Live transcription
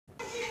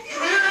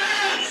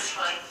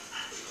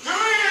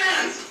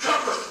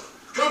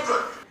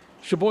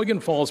Sheboygan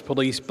Falls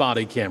police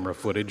body camera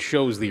footage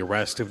shows the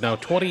arrest of now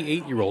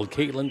 28-year-old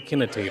Katlyn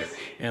Kinateder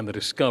and the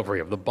discovery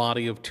of the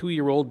body of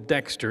 2-year-old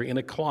Dexter in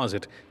a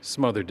closet,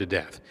 smothered to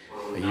death.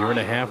 A year and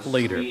a half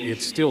later,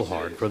 it's still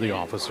hard for the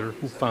officer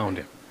who found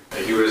him.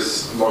 He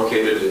was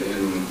located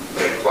in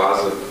the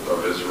closet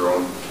of his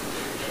room,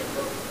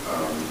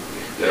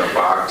 in a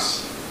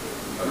box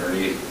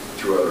underneath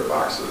 2 other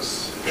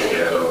boxes. He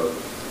had an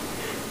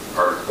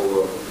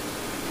article of...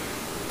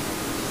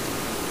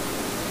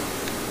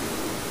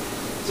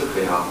 It's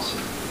okay, officer.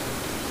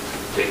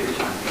 Take your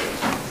time.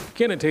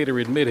 Kinateder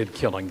admitted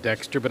killing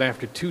Dexter, but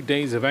after 2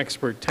 days of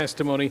expert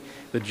testimony,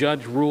 the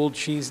judge ruled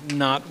she's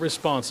not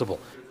responsible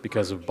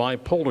because of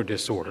bipolar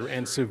disorder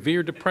and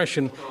severe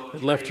depression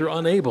that left her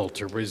unable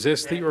to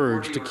resist the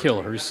urge to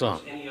kill her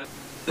son.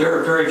 There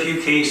are very few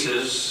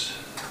cases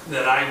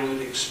that I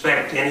would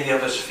expect any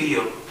of us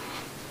feel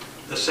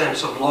the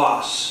sense of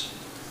loss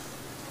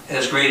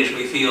as great as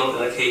we feel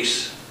in a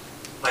case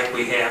like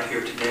we have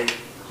here today.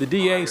 The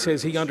DA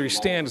says he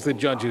understands the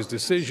judge's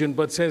decision,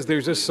 but says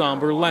there's a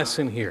somber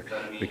lesson here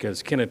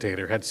because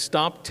Kinateder had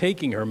stopped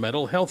taking her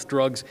mental health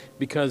drugs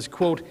because,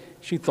 quote,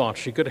 she thought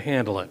she could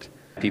handle it.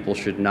 People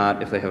should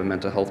not, if they have a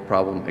mental health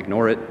problem,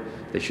 ignore it.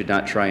 They should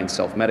not try and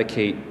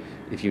self-medicate.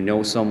 If you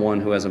know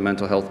someone who has a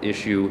mental health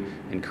issue,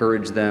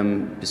 encourage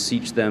them,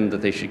 beseech them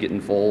that they should get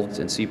involved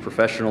and see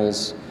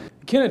professionals.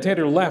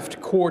 Kinateder left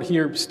court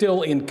here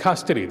still in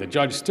custody. The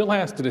judge still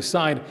has to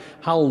decide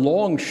how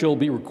long she'll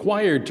be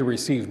required to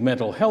receive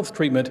mental health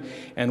treatment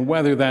and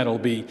whether that'll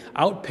be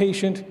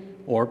outpatient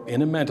or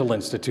in a mental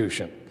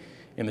institution.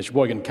 In the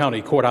Sheboygan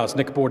County Courthouse,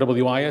 Nick Bohr,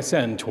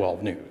 WISN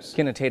 12 News.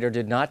 Kinateder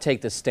did not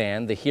take the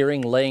stand. The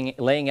hearing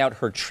laying out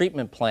her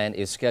treatment plan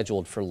is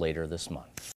scheduled for later this month.